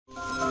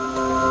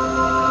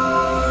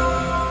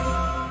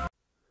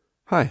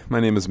Hi, my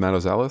name is Matt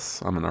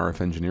Ozales. I'm an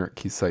RF engineer at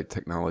Keysight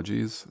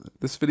Technologies.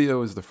 This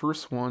video is the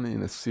first one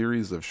in a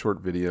series of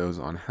short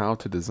videos on how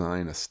to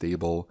design a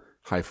stable,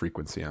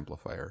 high-frequency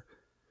amplifier.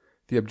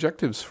 The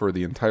objectives for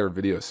the entire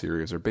video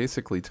series are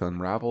basically to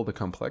unravel the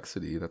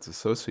complexity that's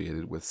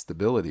associated with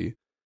stability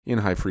in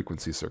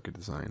high-frequency circuit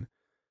design.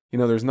 You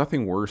know, there's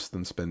nothing worse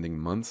than spending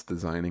months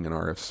designing an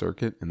RF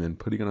circuit and then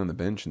putting it on the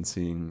bench and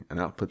seeing an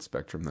output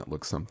spectrum that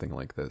looks something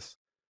like this.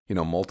 You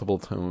know, multiple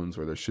tones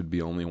where there should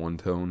be only one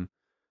tone.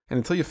 And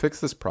until you fix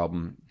this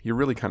problem, you're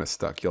really kind of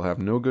stuck. You'll have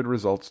no good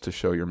results to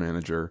show your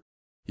manager.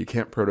 You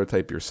can't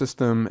prototype your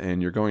system, and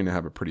you're going to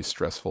have a pretty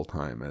stressful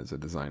time as a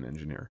design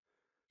engineer.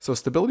 So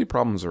stability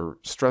problems are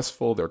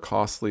stressful, they're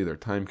costly, they're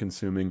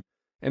time-consuming.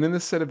 And in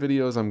this set of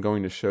videos, I'm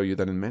going to show you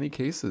that in many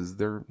cases,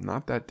 they're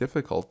not that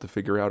difficult to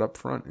figure out up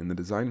front in the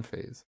design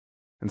phase.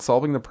 And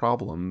solving the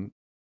problem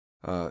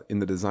in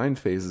the design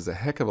phase is a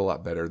heck of a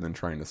lot better than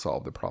trying to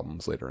solve the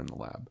problems later in the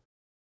lab.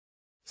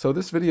 So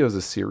this video is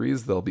a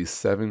series. There'll be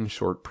 7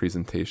 short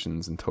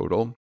presentations in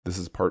total. This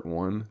is part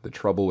 1, the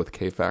trouble with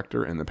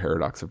K-factor and the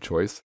paradox of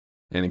choice.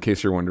 And in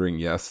case you're wondering,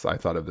 yes, I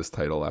thought of this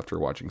title after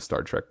watching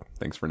Star Trek.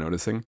 Thanks for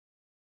noticing.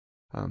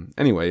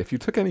 Anyway, if you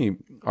took any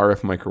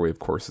RF microwave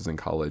courses in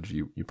college,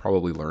 you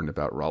probably learned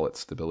about Rollet's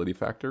stability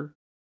factor.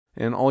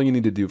 And all you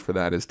need to do for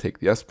that is take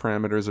the S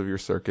parameters of your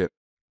circuit,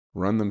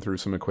 run them through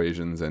some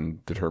equations,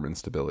 and determine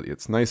stability.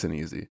 It's nice and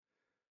easy.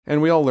 And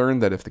we all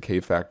learned that if the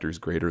K-factor is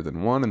greater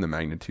than 1 and the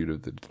magnitude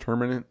of the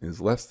determinant is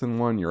less than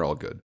 1, you're all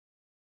good.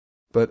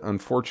 But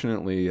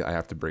unfortunately, I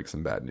have to break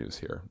some bad news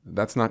here.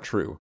 That's not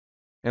true.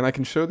 And I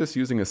can show this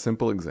using a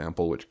simple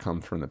example which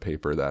comes from the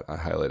paper that I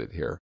highlighted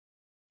here.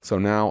 So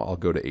now I'll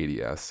go to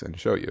ADS and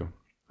show you.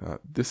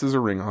 This is a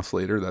ring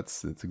oscillator.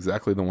 It's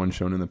exactly the one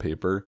shown in the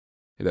paper.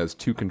 It has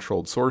 2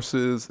 controlled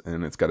sources,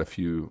 and it's got a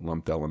few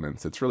lumped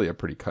elements. It's really a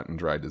pretty cut and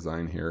dry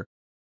design here.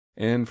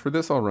 And for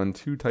this, I'll run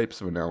 2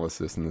 types of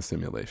analysis in the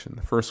simulation.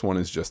 The first one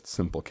is just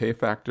simple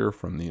K-factor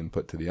from the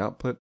input to the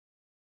output.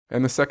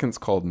 And the second's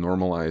called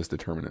normalized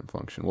determinant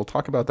function. We'll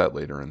talk about that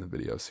later in the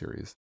video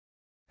series.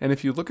 And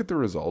if you look at the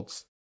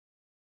results,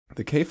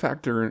 the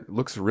K-factor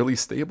looks really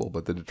stable,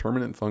 but the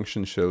determinant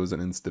function shows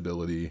an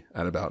instability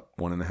at about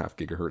 1.5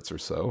 gigahertz or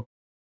so.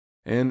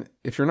 And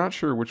if you're not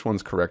sure which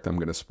one's correct, I'm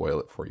going to spoil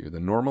it for you. The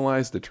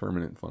normalized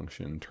determinant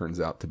function turns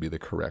out to be the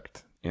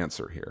correct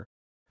answer here.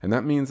 And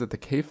that means that the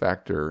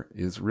K-factor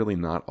is really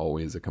not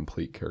always a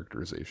complete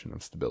characterization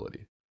of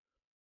stability.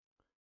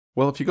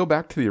 Well, if you go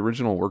back to the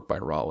original work by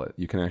Rollet,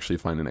 you can actually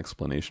find an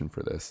explanation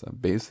for this.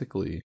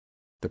 Basically,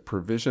 the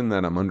provision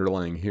that I'm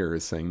underlying here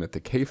is saying that the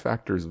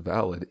K-factor is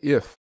valid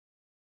if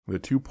the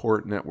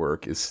 2-port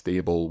network is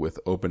stable with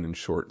open and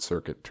short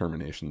circuit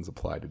terminations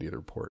applied at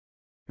either port.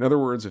 In other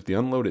words, if the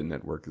unloaded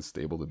network is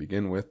stable to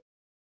begin with,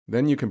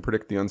 then you can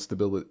predict the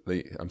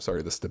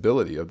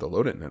stability of the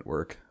loaded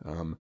network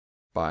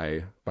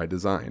by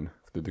design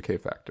through the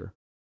K-factor.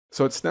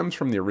 So it stems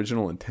from the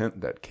original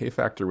intent that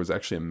K-factor was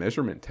actually a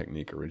measurement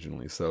technique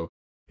originally. So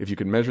if you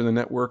could measure the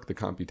network, the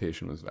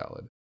computation was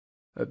valid.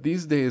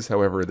 These days,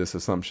 however, this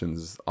assumption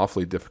is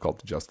awfully difficult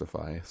to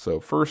justify. So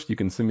first, you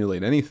can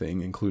simulate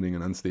anything, including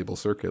an unstable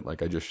circuit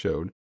like I just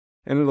showed,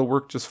 and it'll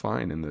work just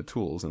fine in the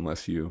tools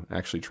unless you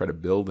actually try to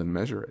build and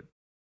measure it.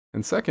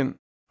 And second,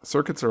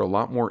 circuits are a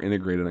lot more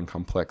integrated and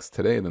complex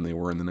today than they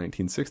were in the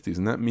 1960s,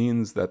 and that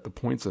means that the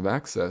points of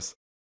access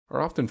are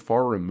often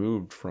far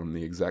removed from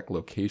the exact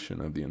location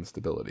of the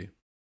instability.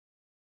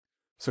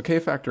 So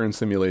K-factor in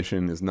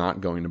simulation is not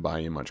going to buy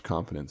you much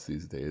confidence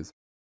these days.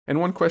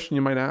 And one question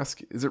you might ask,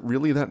 is it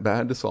really that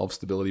bad to solve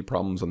stability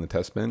problems on the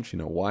test bench? You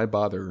know, why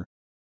bother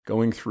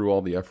going through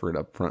all the effort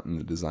up front in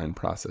the design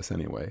process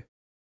anyway?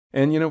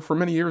 And you know, for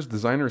many years,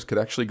 designers could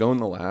actually go in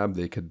the lab,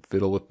 they could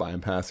fiddle with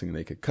bypassing,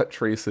 they could cut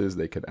traces,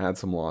 they could add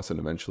some loss and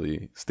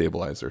eventually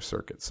stabilize their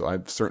circuit. So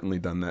I've certainly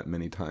done that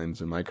many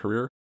times in my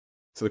career.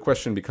 So the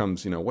question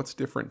becomes, you know, what's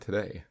different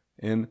today?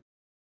 And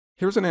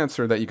here's an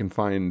answer that you can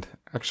find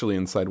actually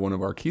inside one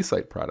of our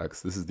Keysight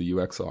products. This is the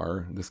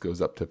UXR. This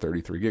goes up to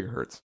 33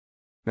 gigahertz.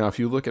 Now, if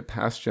you look at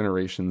past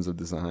generations of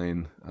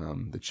design,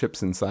 the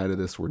chips inside of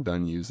this were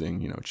done using,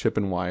 you know, chip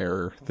and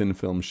wire, thin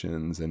film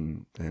shins,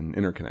 and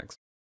interconnects.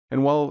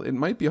 And while it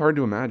might be hard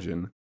to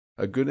imagine,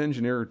 a good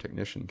engineer or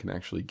technician can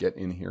actually get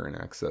in here and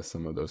access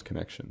some of those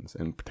connections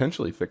and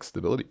potentially fix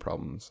stability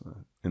problems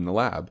in the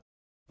lab.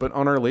 But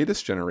on our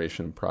latest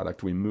generation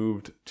product, we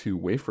moved to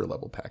wafer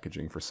level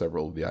packaging for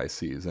several of the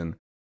ICs. And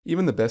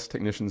even the best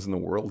technicians in the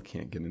world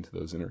can't get into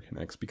those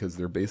interconnects because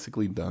they're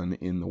basically done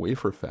in the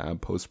wafer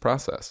fab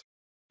post-process.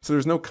 So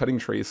there's no cutting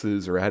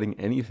traces or adding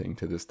anything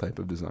to this type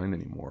of design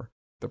anymore.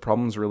 The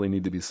problems really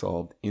need to be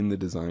solved in the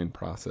design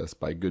process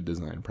by good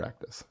design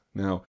practice.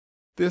 Now,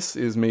 this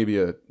is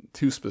maybe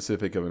too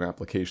specific of an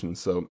application,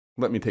 so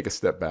let me take a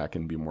step back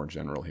and be more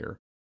general here.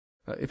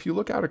 If you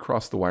look out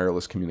across the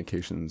wireless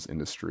communications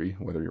industry,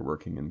 whether you're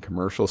working in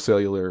commercial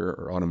cellular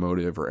or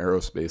automotive or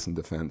aerospace and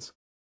defense,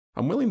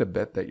 I'm willing to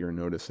bet that you're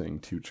noticing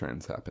 2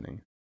 trends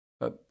happening.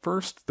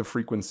 First, the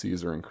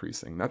frequencies are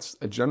increasing. That's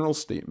a general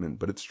statement,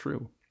 but it's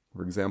true.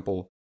 For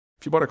example,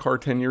 If you bought a car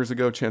 10 years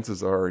ago,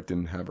 chances are it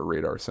didn't have a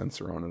radar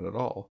sensor on it at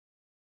all.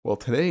 Well,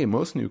 today,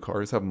 most new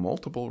cars have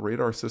multiple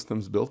radar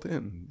systems built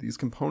in. These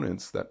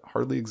components that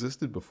hardly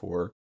existed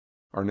before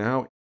are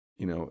now,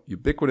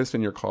 ubiquitous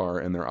in your car,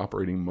 and they're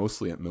operating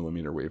mostly at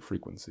millimeter wave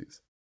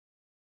frequencies.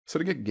 So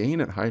to get gain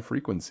at high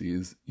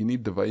frequencies, you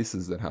need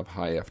devices that have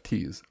high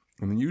FTs.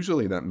 And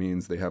usually that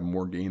means they have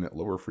more gain at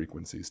lower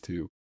frequencies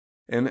too.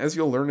 And as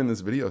you'll learn in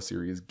this video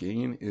series,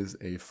 gain is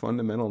a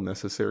fundamental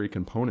necessary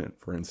component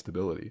for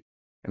instability.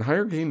 And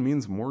higher gain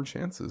means more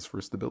chances for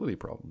stability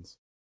problems.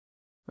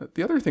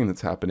 The other thing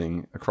that's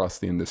happening across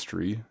the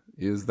industry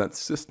is that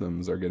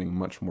systems are getting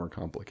much more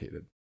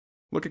complicated.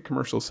 Look at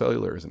commercial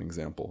cellular as an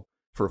example.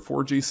 For a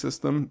 4G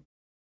system,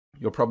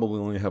 you'll probably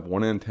only have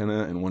one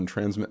antenna and one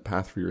transmit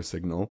path for your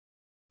signal.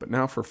 But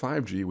now for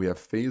 5G, we have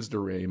phased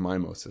array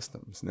MIMO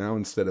systems. Now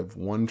instead of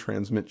one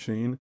transmit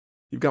chain,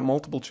 you've got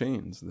multiple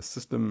chains. The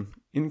system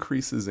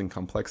increases in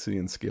complexity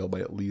and scale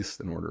by at least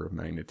an order of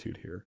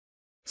magnitude here.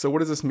 So what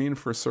does this mean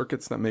for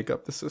circuits that make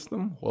up the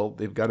system? Well,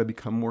 they've got to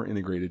become more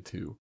integrated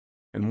too.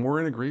 And more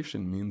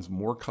integration means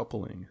more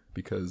coupling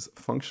because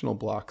functional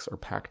blocks are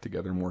packed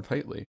together more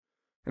tightly.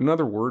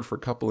 Another word for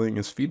coupling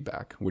is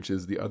feedback, which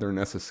is the other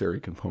necessary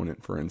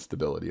component for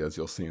instability, as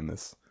you'll see in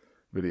this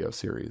video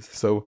series.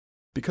 So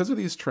because of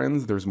these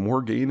trends, there's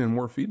more gain and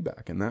more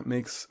feedback, and that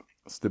makes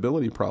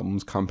stability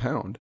problems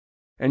compound.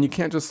 And you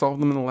can't just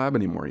solve them in the lab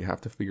anymore. You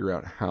have to figure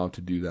out how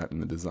to do that in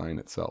the design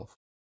itself.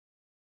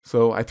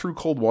 So I threw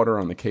cold water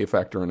on the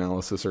K-factor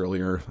analysis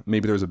earlier.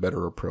 Maybe there's a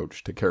better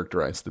approach to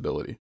characterize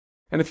stability.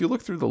 And if you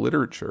look through the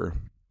literature,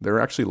 there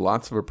are actually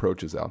lots of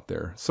approaches out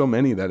there, so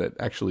many that it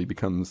actually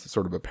becomes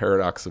sort of a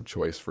paradox of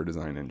choice for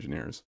design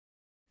engineers.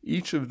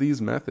 Each of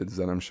these methods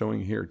that I'm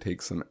showing here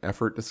takes some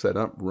effort to set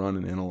up, run,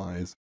 and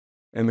analyze.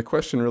 And the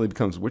question really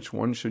becomes, which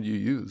one should you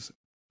use?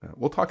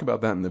 We'll talk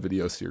about that in the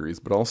video series,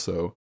 but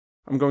also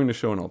I'm going to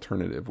show an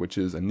alternative, which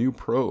is a new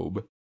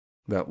probe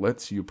that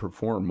lets you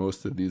perform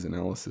most of these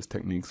analysis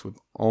techniques with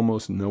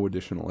almost no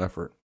additional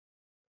effort.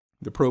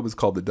 The probe is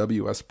called the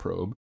WS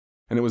probe,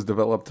 and it was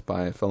developed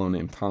by a fellow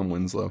named Tom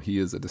Winslow. He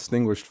is a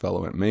distinguished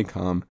fellow at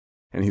MACOM,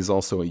 and he's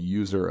also a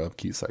user of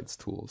Keysight's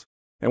tools.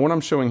 And what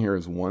I'm showing here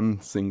is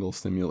one single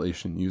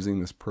simulation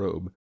using this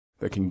probe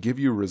that can give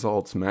you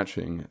results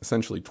matching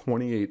essentially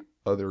 28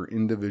 other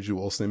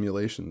individual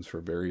simulations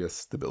for various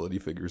stability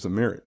figures of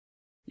merit,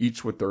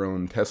 each with their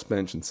own test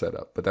bench and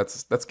setup. But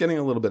that's getting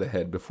a little bit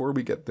ahead. Before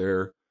we get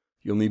there,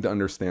 you'll need to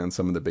understand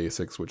some of the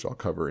basics, which I'll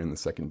cover in the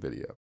second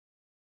video.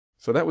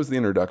 So that was the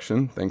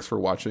introduction. Thanks for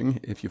watching.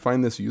 If you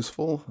find this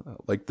useful,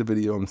 like the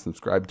video and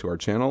subscribe to our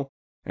channel.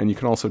 And you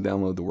can also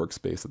download the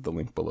workspace at the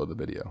link below the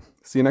video.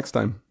 See you next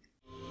time.